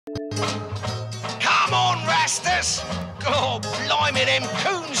Come on, Rastas! Oh, blimey, them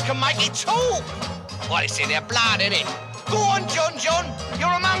coons can make it talk. Well, it's in their blood, innit? Go on, John.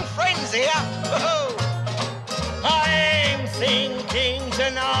 You're among friends here. I'm thinking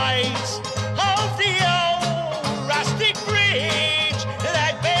tonight of the old rustic bridge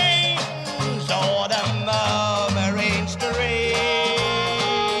that bangs o'er the murmuring stream.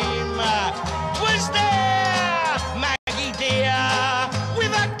 'Twas there, Maggie dear,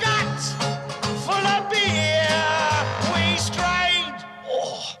 with a gut full of beer, we strayed.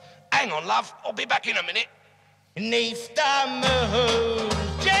 Oh, hang on, love. I'll be back in a minute. 'Neath the moon's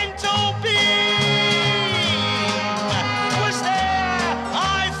gentle beam, 'twas there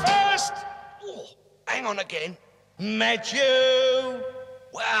I first Hang on again. met you.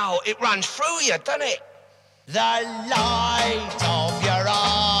 Wow, it runs through you, doesn't it? The light of your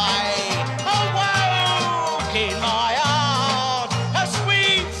eye awoke in my heart a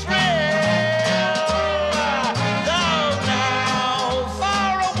sweet thrill. Though now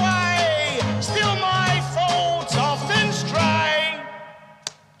far away, still my thoughts often stray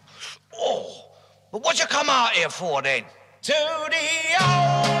But what you come out here for, then? to the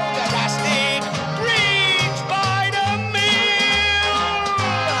old rustic bridge by the mill.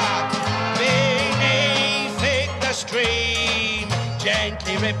 Beneath it the stream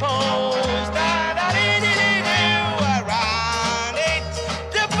gently ripples, da-da-dee-dee-dee-doo. Around it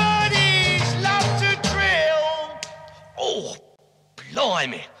the birdies love to trill. Oh,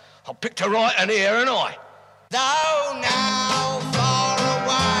 blimey. I picked her right in here, ain't I? Though now far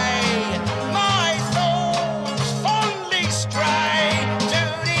away, my thoughts fondly stray to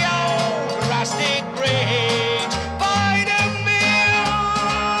the old rustic bridge by the mill.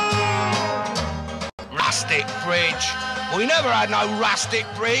 Rustic bridge. We never had no rustic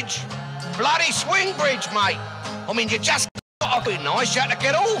bridge. Bloody swing bridge, mate. I mean, you just got to be nice. You had to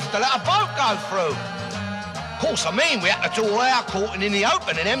get off to let a boat go through. Of course, I mean, we had to do all our courting in the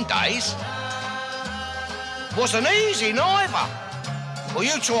open in them days. Wasn't easy, neither. Well,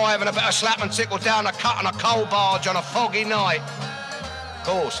 you try having a bit of slap and tickle down a cut on a coal barge on a foggy night. Of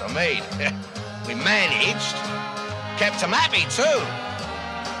course, I mean, we managed. Kept them happy, too.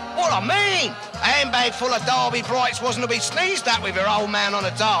 What I mean, a handbag full of Derby Brights wasn't to be sneezed at with your old man on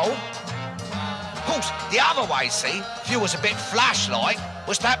a dole. Of course, the other way, see, if you was a bit flash-like,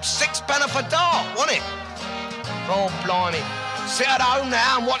 was to have sixpence for dark, wasn't it? Oh, blimey. Sit at home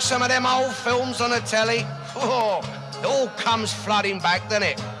now and watch some of them old films on the telly. Oh, it all comes flooding back, doesn't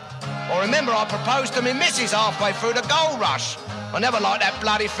it? I remember I proposed to me missus halfway through the gold rush. I never liked that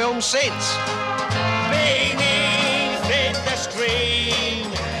bloody film since. Beneath it the stream